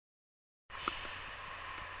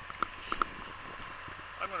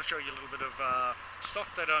I'm going to show you a little bit of stuff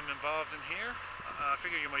that I'm involved in here. I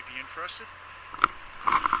figure you might be interested.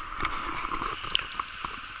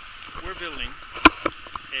 We're building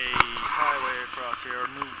a highway across here, a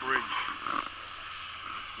new bridge.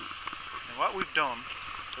 And what we've done,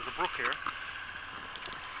 there's a brook here,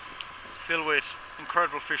 filled with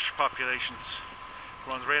incredible fish populations.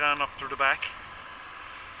 Runs right on up through the back.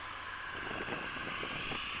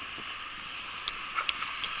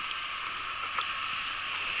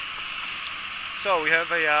 So we have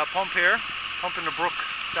a pump here, pumping the brook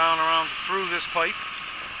down around through this pipe.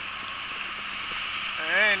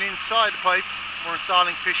 And inside the pipe, we're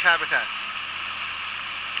installing fish habitat.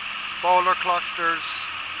 Boulder clusters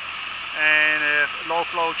and a low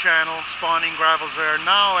flow channel, spawning gravels there,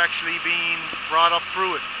 now actually being brought up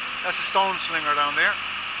through it. That's a stone slinger down there.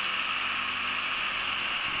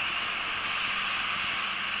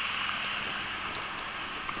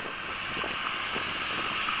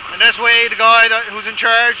 And this way the guy who's in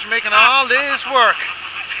charge making all this work.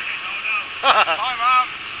 Hi, Mom.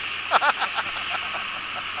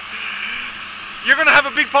 You're going to have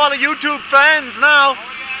a big pile of YouTube fans now. Oh,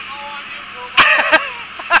 yeah, I know on YouTube.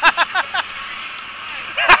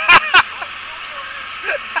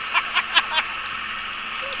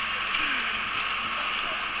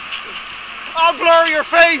 I'll blur your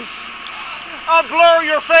face. I'll blur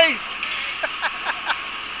your face.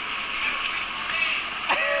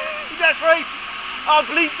 That's right. I'll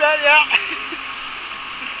bleep that, yeah.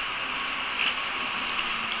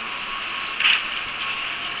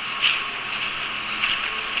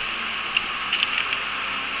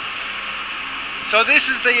 So this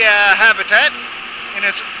is the habitat in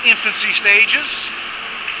its infancy stages.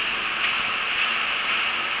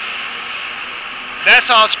 That's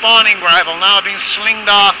all spawning gravel now being slinged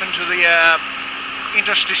off into the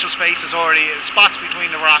interstitial spaces already, spots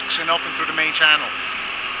between the rocks and up and through the main channel.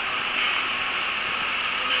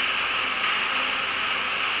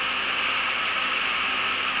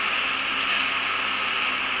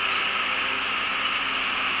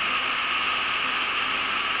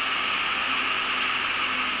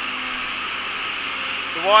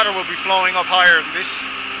 The water will be flowing up higher than this.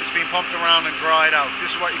 It's being pumped around and dried out.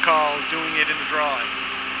 This is what you call doing it in the dry.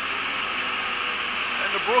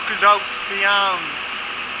 And the brook is out beyond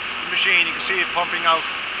the machine. You can see it pumping out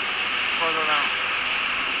further down.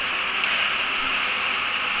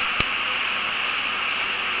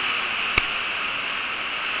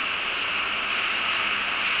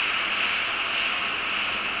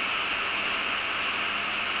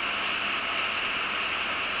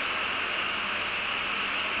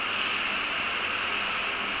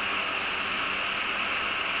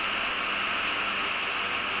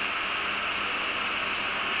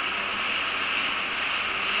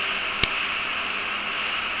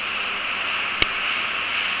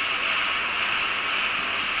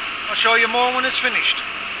 I'll show you more when it's finished.